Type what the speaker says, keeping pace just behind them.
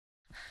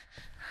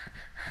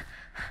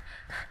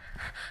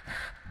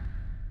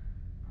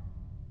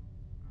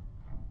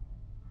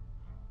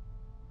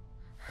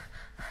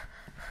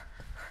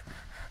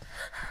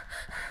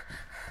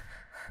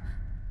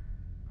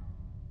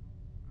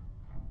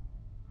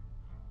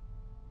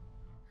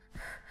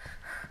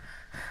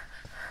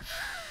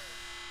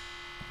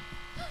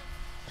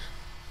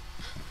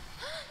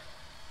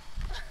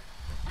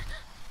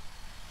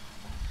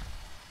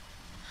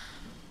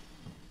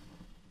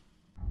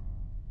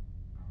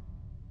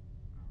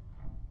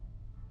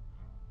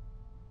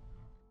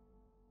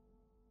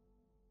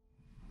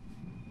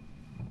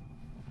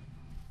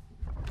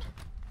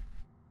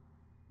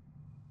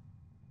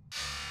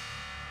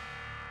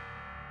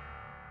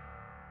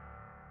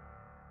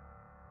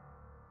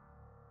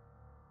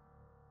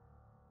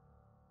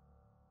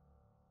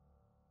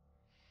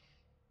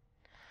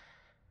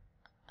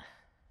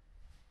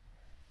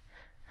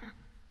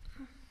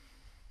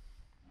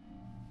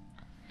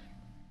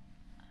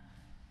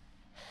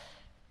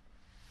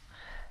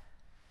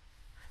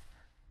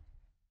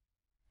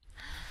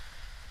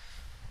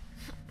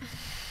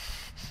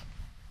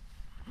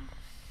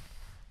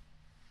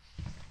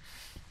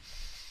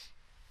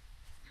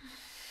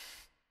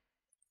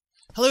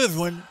Hello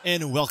everyone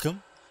and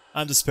welcome.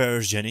 I'm the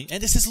Sparrow's Jenny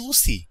and this is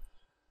Lucy.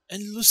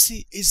 And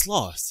Lucy is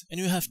lost and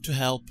you have to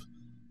help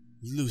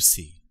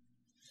Lucy.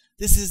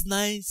 This is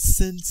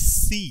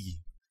NaissanceE,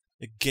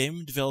 a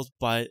game developed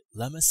by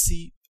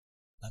NaissanceE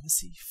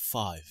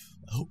 5.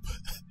 I hope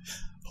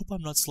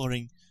I'm not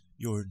slaughtering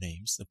your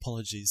names.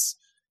 Apologies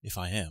if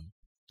I am.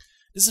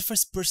 This is a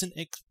first person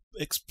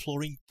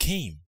exploring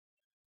game.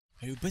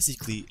 You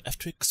basically have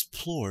to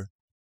explore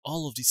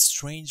all of this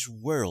strange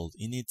world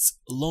in its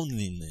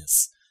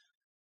loneliness.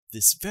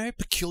 This very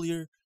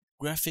peculiar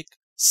graphic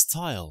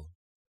style.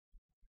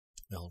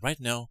 Well, right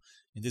now,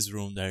 in this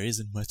room there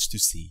isn't much to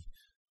see,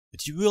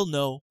 but you will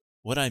know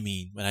what I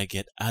mean when I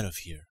get out of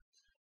here.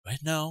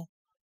 Right now,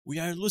 we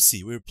are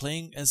Lucy. We're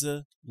playing as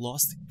a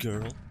lost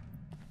girl.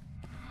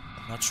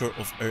 Not sure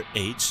of her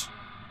age.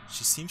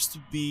 She seems to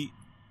be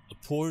a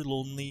poor,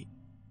 lonely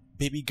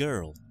baby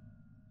girl.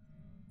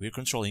 We're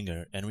controlling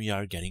her and we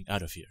are getting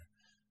out of here.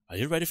 Are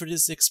you ready for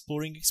this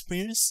exploring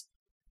experience?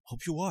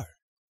 Hope you are.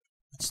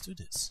 Let's do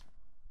this.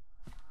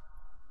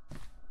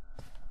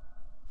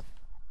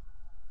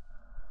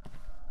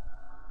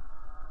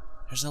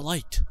 There's a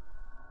light.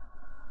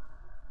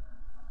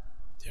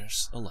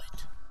 There's a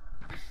light.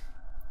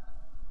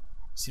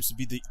 Seems to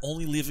be the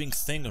only living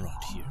thing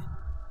around here.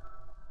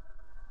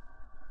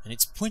 And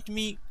it's pointing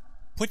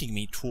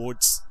me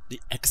towards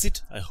the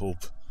exit, I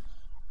hope.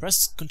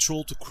 Press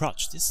Control to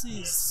crouch. This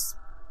is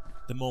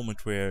the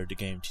moment where the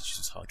game teaches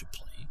us how to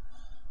play.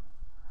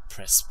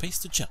 Press space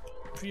to jump.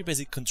 Pretty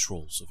basic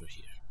controls over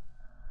here.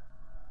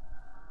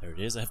 There it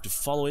is. I have to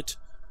follow it.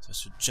 So I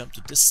should jump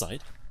to this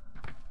side.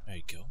 There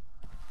you go.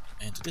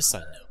 And to this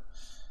side now.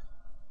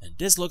 And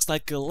this looks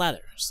like a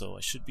ladder. So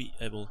I should be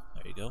able,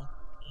 there you go,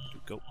 to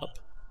go up.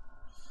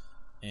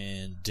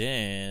 And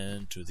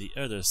then to the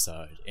other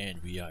side.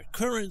 And we are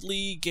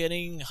currently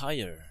getting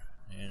higher.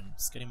 And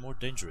it's getting more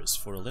dangerous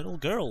for a little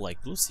girl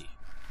like Lucy.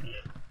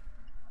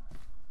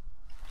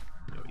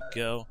 There we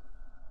go.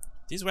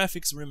 These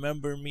graphics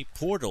remember me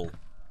Portal,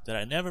 that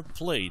I never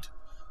played.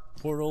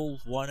 Portal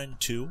 1 and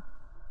 2.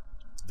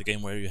 The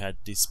game where you had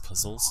these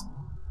puzzles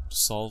to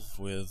solve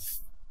with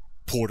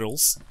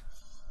portals.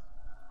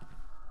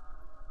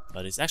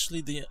 But it's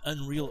actually the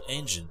Unreal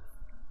Engine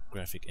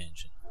graphic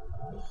engine.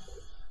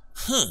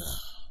 Huh.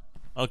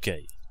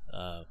 Okay.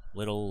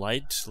 Little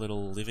light,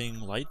 little living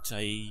light.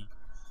 I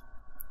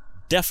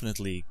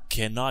definitely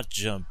cannot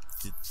jump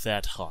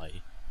that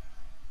high.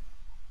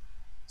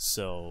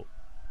 So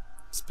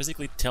this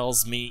basically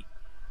tells me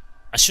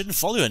I shouldn't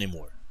follow you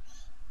anymore.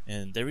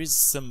 And there is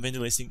some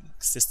ventilation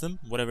system,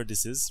 whatever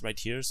this is, right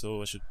here,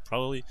 so I should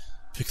probably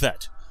pick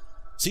that.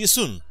 See you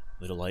soon,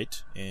 little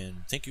light,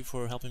 and thank you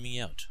for helping me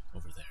out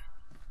over there.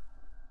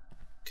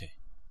 Okay.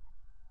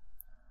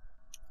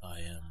 I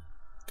am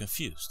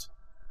confused.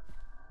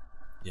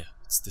 Yeah,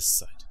 it's this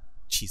side.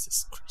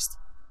 Jesus Christ.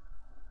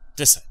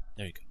 This side.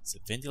 There you go. It's a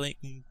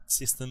ventilating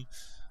system.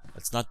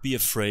 Let's not be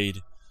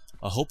afraid.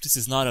 I hope this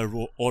is not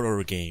a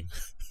horror game.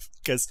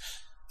 Because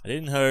I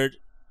didn't heard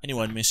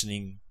anyone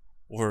mentioning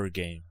horror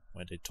game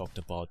when they talked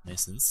about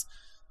NaissanceE.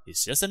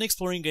 It's just an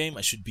exploring game.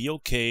 I should be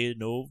okay.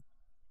 No,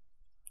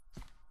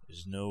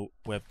 there's no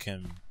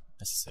webcam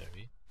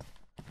necessary.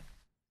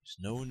 There's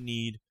no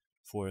need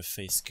for a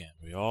face cam.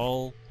 We're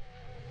all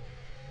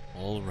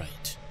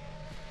right.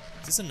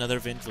 Is this another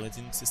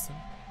ventilating system?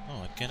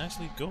 Oh, I can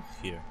actually go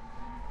here.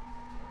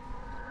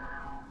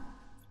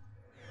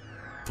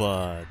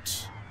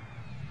 But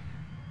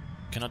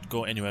cannot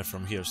go anywhere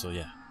from here, so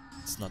yeah,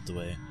 it's not the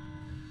way.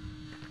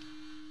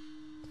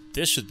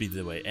 This should be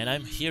the way, and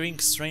I'm hearing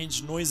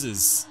strange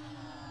noises.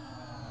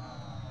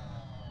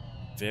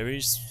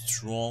 Very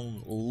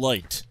strong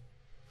light.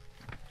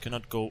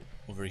 Cannot go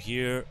over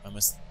here. I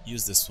must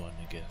use this one,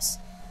 I guess.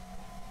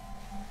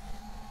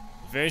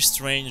 A very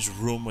strange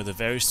room with a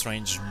very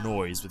strange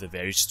noise with a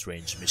very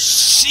strange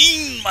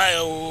machine.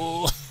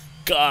 My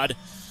God,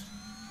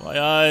 my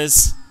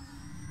eyes.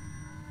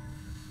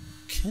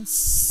 Can't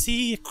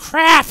see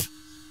crap.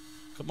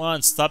 Come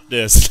on, stop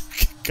this.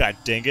 God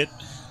dang it.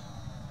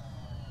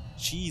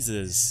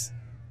 Jesus.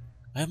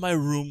 I have my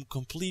room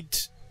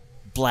complete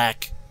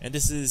black and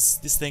this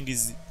thing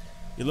is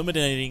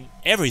illuminating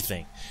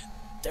everything.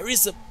 There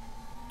is a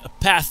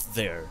path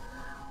there.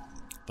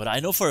 But I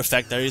know for a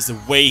fact there is a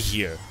way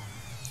here.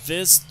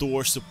 This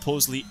door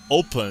supposedly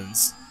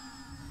opens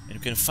and you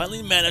can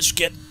finally manage to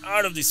get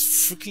out of this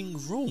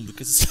freaking room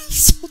because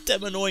it's so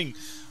damn annoying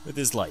with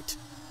this light.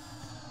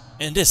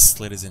 And this,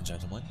 ladies and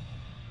gentlemen,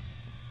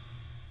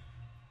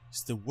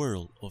 is the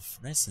world of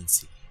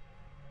NaissanceE.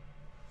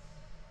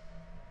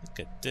 Look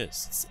at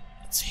this.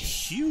 It's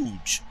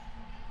huge.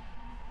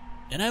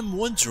 And I'm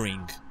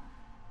wondering,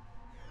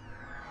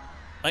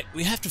 like,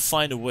 we have to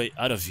find a way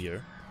out of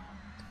here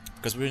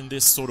because we're in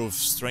this sort of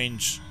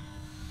strange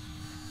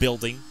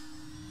building.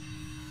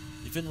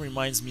 Even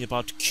reminds me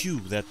about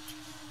Q, that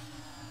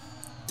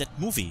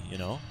movie, you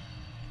know,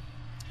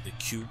 the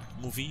Q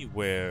movie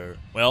where,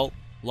 well,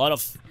 a lot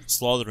of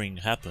slaughtering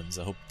happens.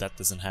 I hope that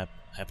doesn't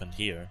happen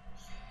here,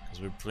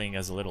 because we're playing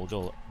as a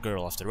little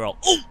girl after all.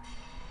 Oh!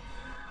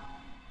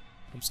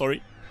 I'm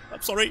sorry.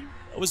 I'm sorry.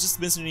 I was just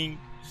mentioning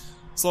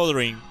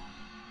slaughtering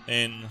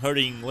and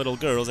hurting little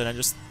girls, and I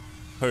just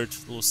hurt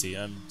Lucy.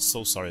 I'm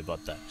so sorry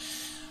about that.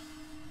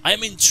 I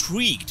am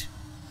intrigued.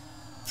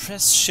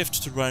 Press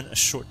shift to run a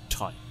short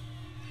time.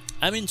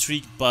 I'm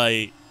intrigued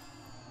by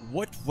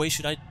what way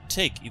should I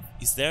take?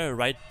 Is there a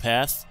right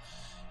path?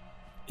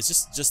 Is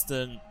this just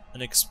an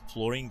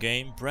exploring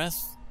game?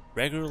 Breath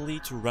regularly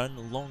to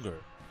run longer.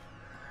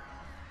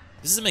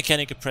 This is a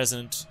mechanic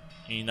present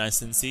in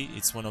NaissanceE.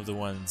 It's one of the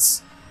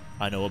ones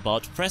I know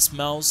about. Press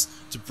mouse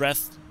to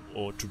breath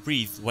or to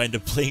breathe when the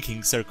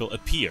blinking circle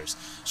appears.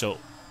 So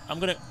I'm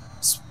gonna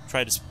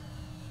try to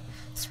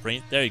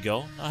sprint. There you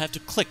go. Now I have to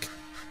click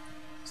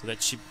so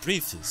that she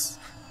breathes.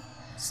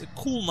 It's a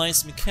cool,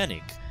 nice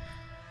mechanic.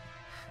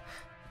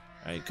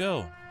 There you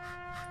go.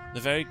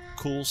 The very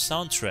cool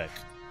soundtrack.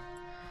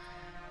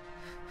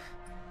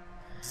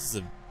 This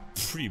is a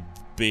pretty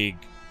big,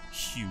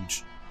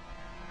 huge,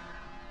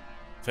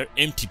 very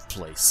empty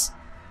place.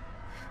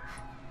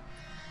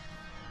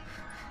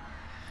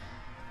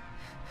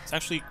 It's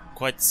actually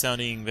quite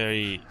sounding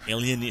very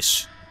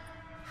alienish.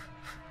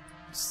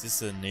 Is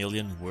this an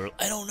alien world?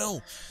 I don't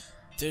know.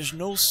 There's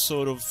no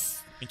sort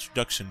of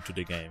introduction to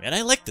the game, and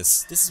I like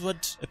this. This is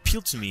what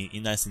appealed to me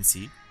in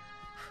NaissanceE.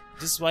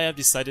 This is why I've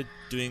decided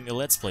doing a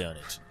let's play on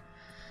it.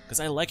 Because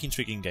I like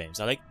intriguing games.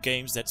 I like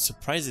games that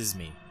surprises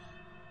me.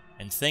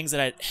 And things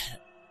that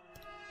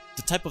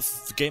the type of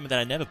game that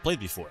I never played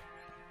before.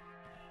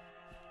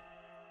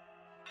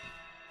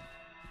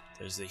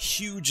 There's a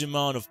huge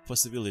amount of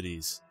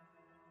possibilities.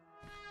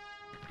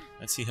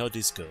 Let's see how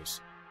this goes.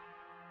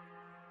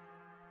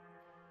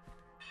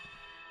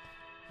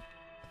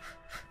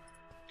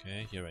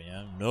 Okay, here I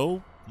am.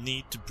 No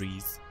need to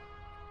breathe.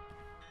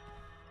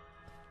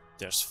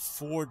 There's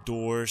 4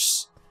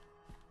 doors.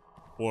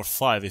 Or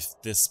 5 if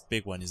this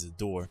big one is a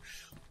door.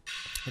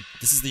 But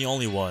this is the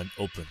only one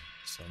open.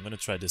 So I'm gonna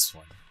try this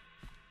one.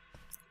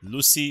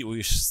 Lucy,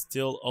 we're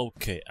still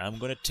okay. I'm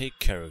gonna take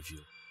care of you.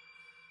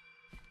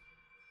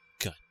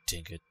 God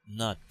dang it,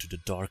 not to the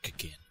dark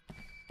again.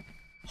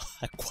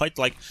 I quite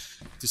like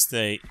to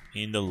stay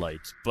in the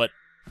light, but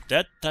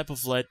that type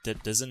of light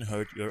that doesn't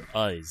hurt your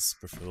eyes,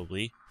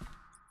 preferably.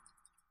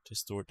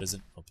 This door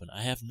doesn't open.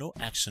 I have no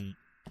action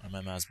on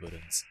my mouse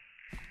buttons.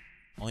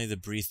 Only the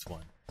breathe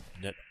one.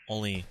 And that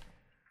only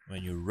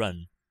when you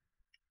run.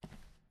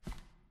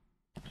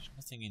 There's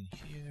nothing in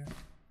here.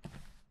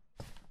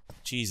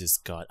 Jesus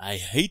God, I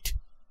hate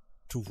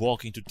to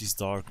walk into these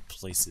dark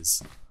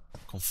places.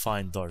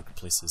 Confined dark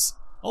places.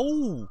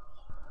 Oh!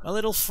 My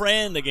little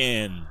friend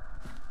again!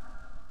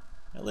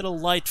 My little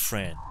light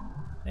friend.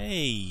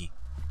 Hey!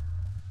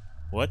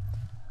 What?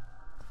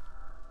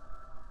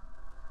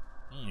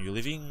 You're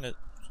leaving the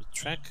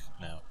track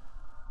now.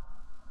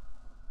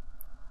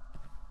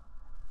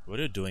 What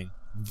are you doing?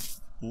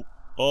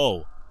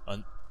 Oh!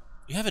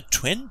 You have a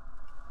twin?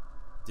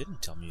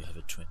 Didn't tell me you have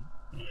a twin.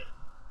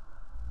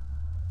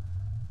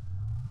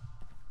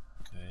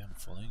 Okay, I'm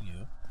following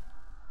you.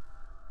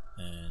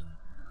 And...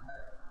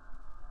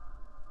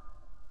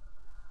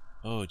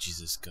 oh,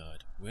 Jesus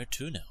God. Where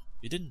to now?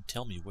 You didn't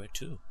tell me where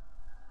to.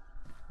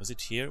 Was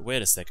it here?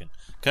 Wait a second.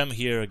 Come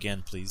here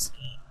again, please.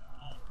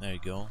 There you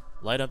go.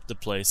 Light up the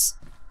place.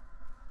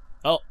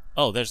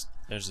 Oh, there's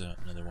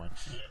another one.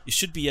 You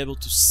should be able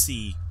to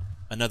see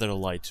another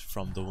light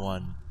from the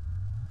one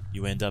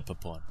you end up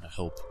upon, I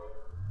hope.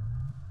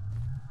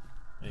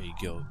 There you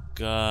go.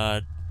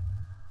 God.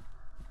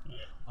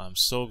 I'm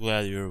so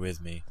glad you're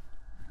with me.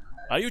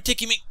 Are you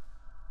taking me?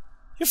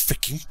 You're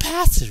freaking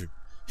bastard!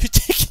 You're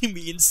taking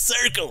me in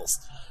circles!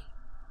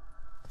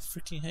 I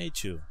freaking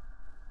hate you.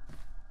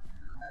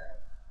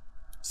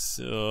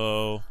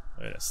 So...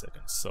 wait a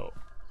second. So...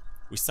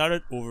 we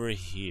started over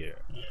here.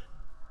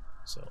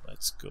 So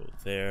let's go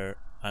there.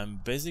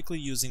 I'm basically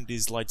using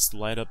these lights to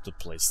light up the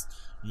place,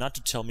 not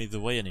to tell me the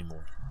way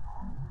anymore.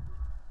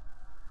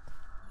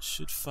 I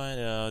should find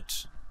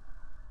out...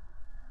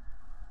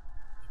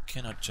 I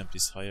cannot jump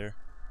this higher.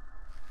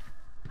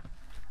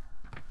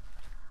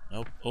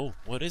 Nope. Oh,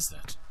 what is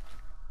that?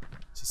 I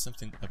see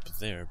something up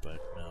there, but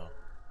no.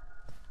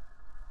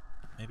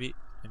 Maybe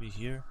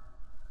here?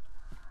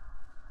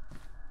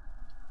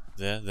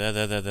 There.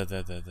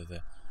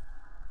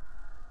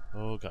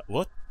 Oh God,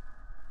 what?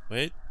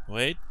 Wait.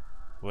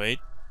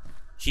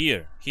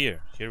 Here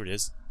it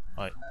is.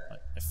 I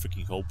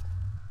freaking hope.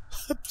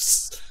 I'm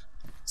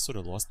sort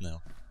of lost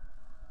now.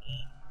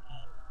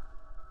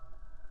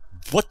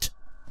 What?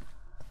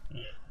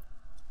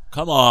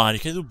 Come on, you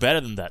can do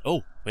better than that.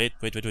 Oh, wait.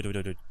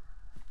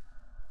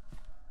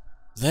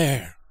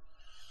 There.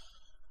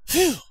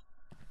 Phew.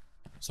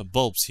 Some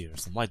bulbs here,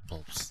 some light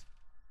bulbs.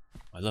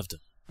 I love them.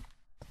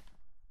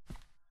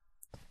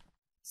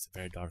 It's a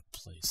very dark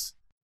place.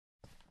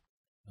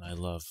 And I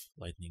love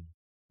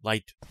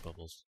light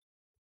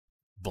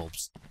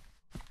bulbs.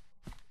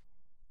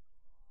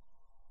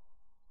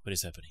 What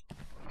is happening?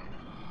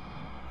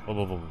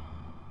 Whoa.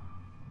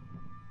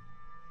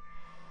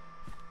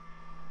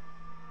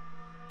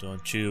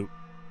 Don't you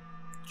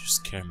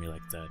scare me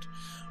like that.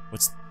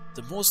 What's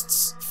the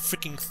most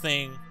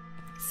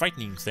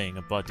frightening thing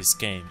about this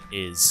game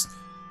is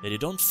that you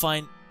don't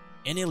find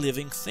any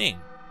living thing.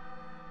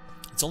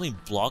 It's only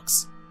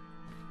blocks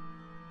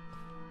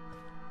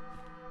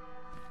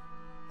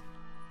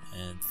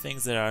and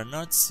things that are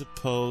not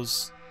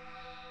supposed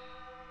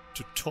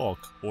to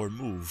talk or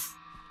move.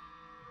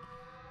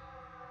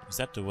 Is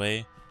that the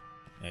way?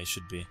 Yeah, it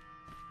should be.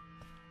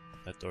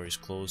 That door is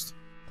closed.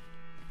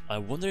 I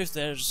wonder if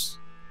there's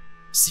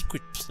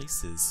secret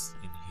places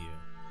in here,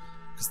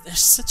 because there's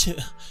such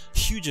a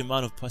huge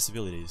amount of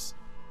possibilities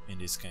in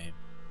this game.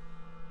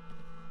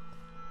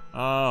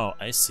 Oh,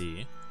 I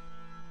see.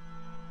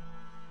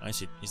 I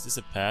see. Is this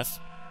a path?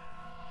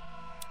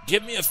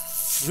 Give me a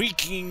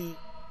freaking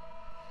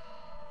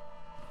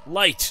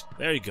light.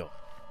 There you go.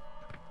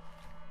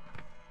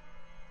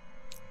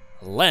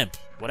 A lamp,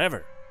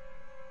 whatever.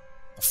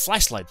 A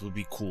flashlight would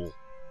be cool.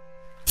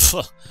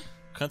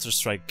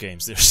 Counter-Strike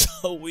games, they're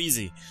so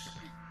easy.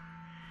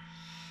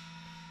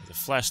 With a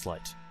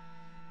flashlight.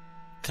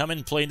 Come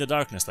and play in the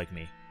darkness like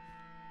me.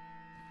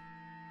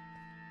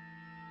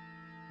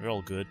 We're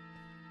all good,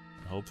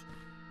 I hope.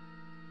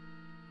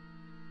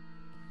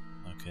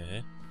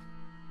 Okay.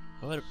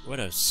 What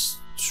a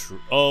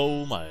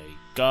oh my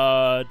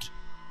god.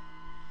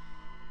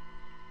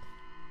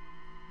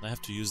 I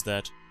have to use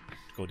that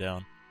to go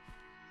down.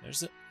 There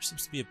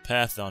seems to be a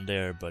path down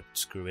there, but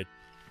screw it.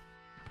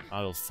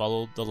 I will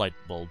follow the light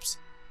bulbs.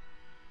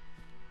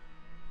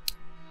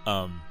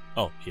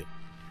 Oh, here.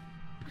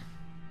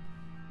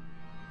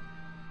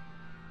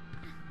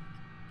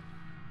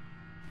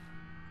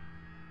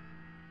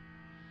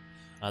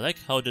 I like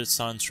how the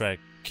soundtrack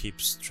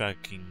keeps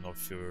tracking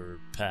of your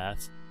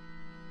path,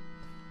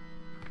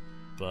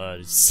 but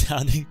it's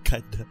sounding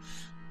kinda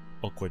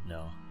awkward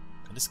now.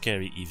 Kinda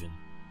scary even.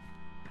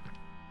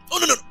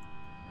 Oh no!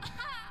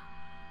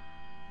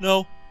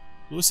 No!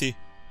 Lucy!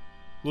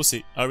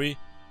 Lucy, are we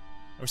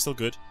still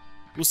good?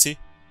 Lucy!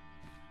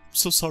 I'm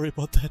so sorry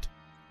about that.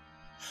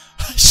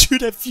 I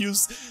should have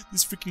used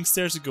these freaking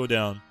stairs to go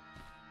down.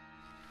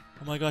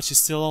 Oh my god,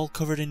 she's still all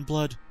covered in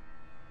blood.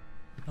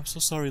 I'm so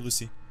sorry,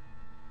 Lucy.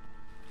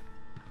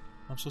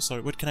 I'm so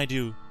sorry. What can I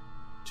do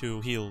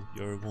to heal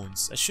your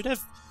wounds? I should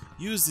have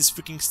used these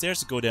freaking stairs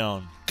to go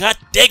down. God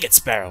dang it,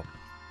 Sparrow!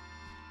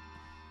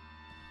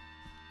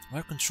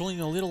 We're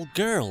controlling a little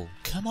girl.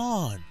 Come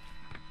on!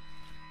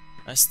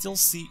 I still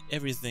see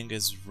everything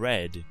as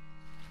red.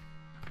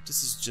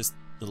 This is just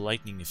the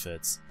lightning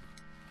effects,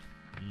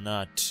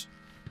 not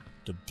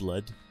the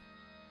blood.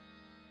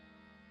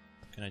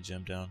 Can I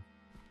jump down?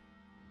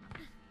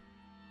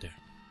 There.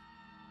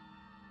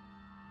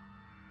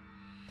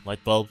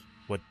 Light bulb,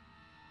 what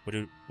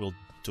you will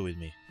do with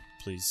me,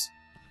 please?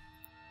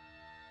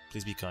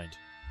 Please be kind.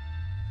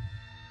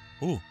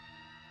 Ooh.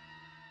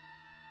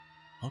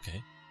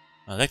 Okay.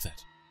 I like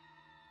that.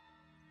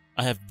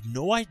 I have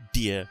no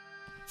idea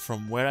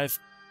from where I've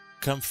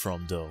come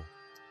from, though.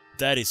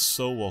 That is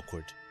so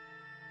awkward.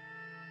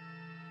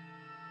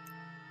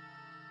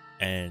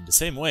 And the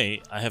same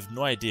way, I have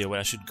no idea where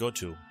I should go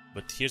to.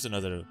 But here's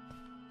another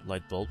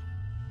light bulb.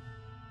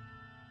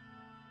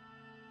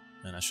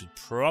 And I should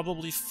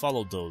probably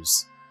follow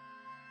those.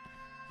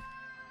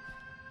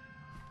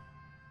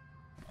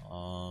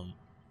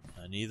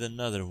 I need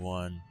another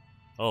one.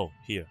 Oh,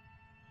 here.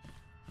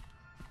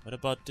 What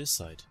about this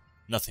side?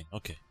 Nothing.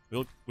 Okay,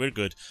 we're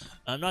good.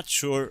 I'm not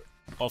sure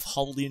of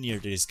how linear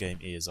this game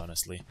is,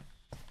 honestly.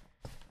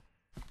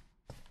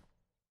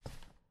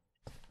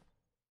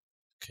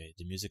 Okay,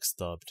 the music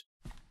stopped.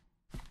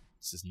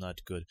 This is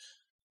not good.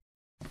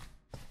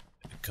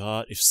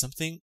 God, if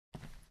something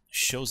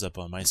shows up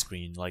on my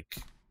screen, like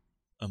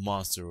a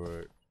monster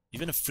or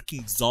even a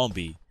freaking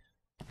zombie.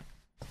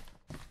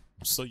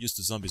 I'm so used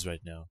to zombies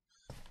right now.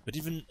 But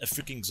even a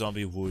freaking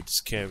zombie would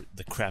scare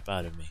the crap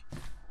out of me.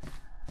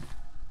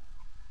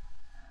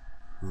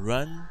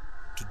 Run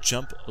to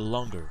jump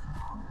longer.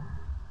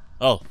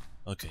 Oh,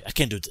 okay, I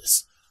can do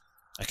this.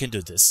 I can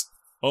do this.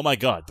 Oh my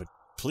god, but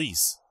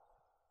please.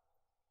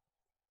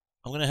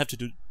 I'm gonna have to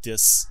do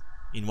this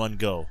in one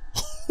go.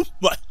 Oh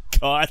my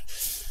god.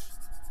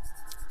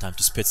 Time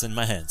to spit in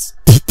my hands.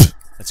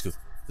 Let's go.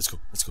 Let's go.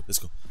 Let's go. Let's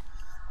go.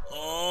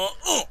 Oh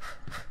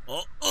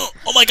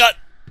my god.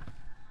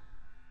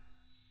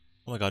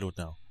 Oh my god, what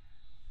now?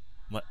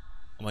 Oh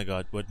my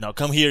god, what now?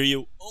 Come here,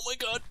 you. Oh my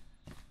god.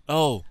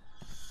 Oh.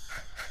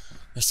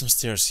 There's some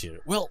stairs here.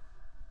 Well,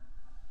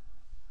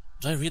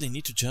 do I really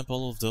need to jump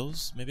all of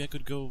those? Maybe I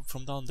could go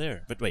from down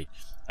there. But wait,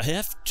 I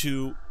have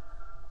to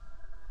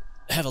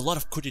have a lot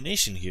of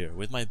coordination here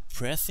with my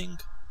breathing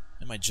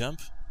and my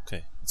jump.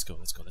 Okay, let's go,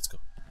 let's go, let's go.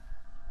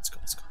 Let's go,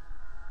 let's go.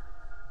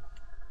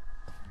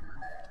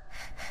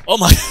 Oh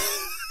my...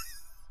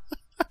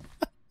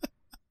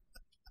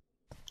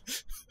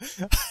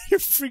 You're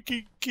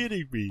freaking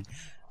kidding me.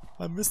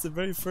 I missed the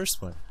very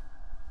first one.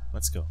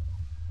 Let's go.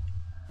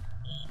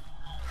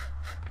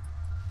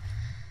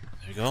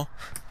 There you go.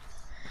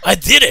 I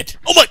did it!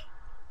 Oh my...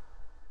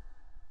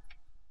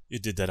 You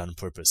did that on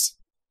purpose,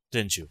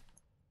 didn't you?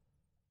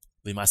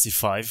 NaissanceE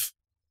 5?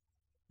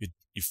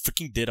 You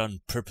freaking did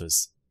on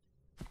purpose.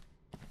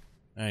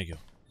 There you go.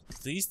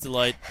 At least the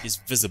light is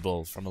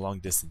visible from a long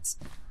distance.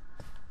 There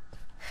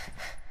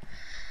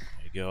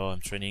you go.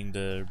 I'm training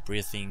the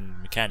breathing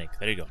mechanic.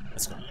 There you go.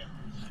 Let's go.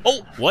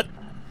 Oh, what?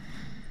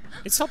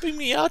 It's helping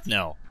me out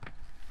now.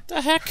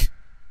 The heck?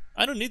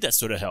 I don't need that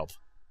sort of help.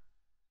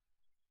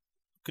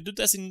 Could do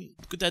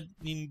that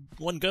in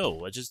one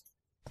go. I just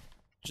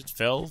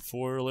fell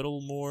for a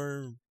little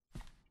more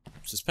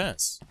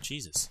suspense.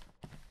 Jesus.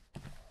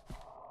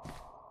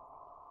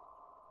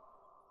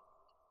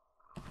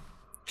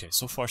 Okay,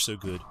 so far so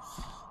good.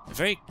 A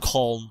very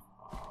calm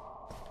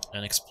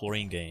and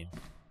exploring game.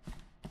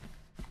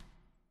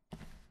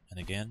 And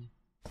again,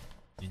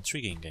 an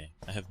intriguing game.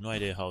 I have no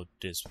idea how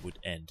this would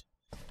end.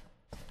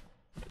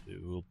 But we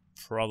will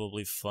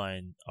probably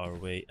find our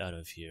way out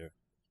of here.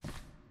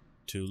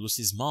 To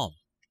Lucy's mom.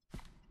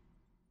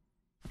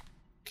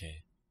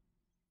 Okay.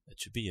 That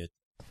should be it.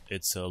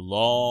 It's a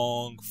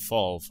long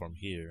fall from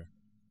here.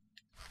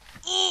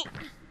 Oh!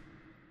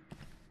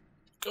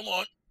 Come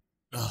on!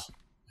 Oh,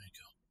 there you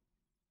go.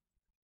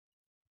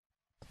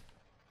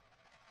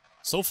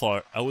 So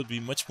far, I would be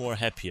much more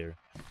happier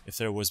if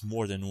there was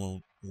more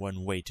than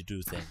one way to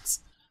do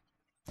things.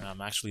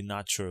 I'm actually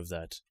not sure of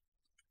that.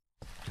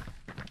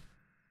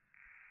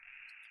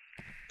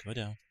 Go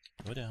down.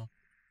 Go down.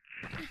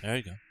 There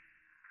you go.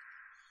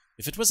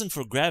 If it wasn't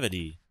for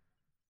gravity,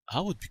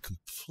 I would be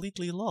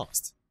completely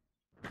lost.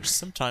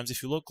 Sometimes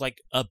if you look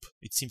like up,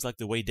 it seems like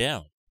the way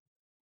down.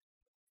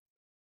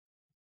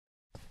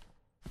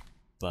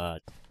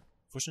 But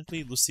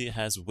fortunately, Lucy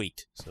has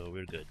weight, so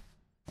we're good.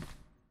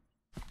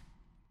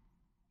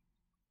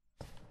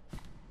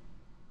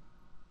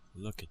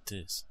 Look at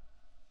this.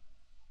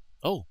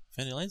 Oh,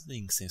 fanny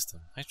landing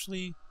system.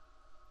 Actually,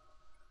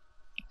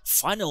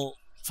 finally,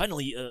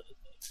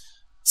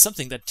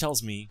 something that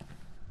tells me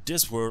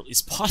this world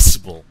is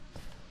possible.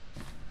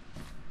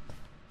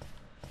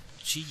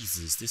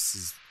 Jesus,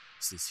 this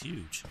is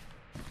huge.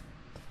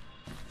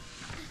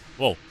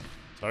 Whoa,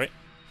 sorry.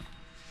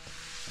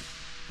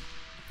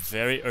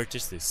 Very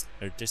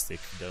artistic,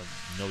 though,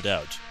 no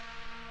doubt.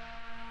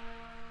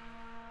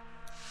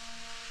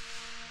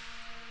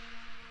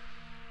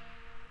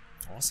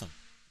 Awesome.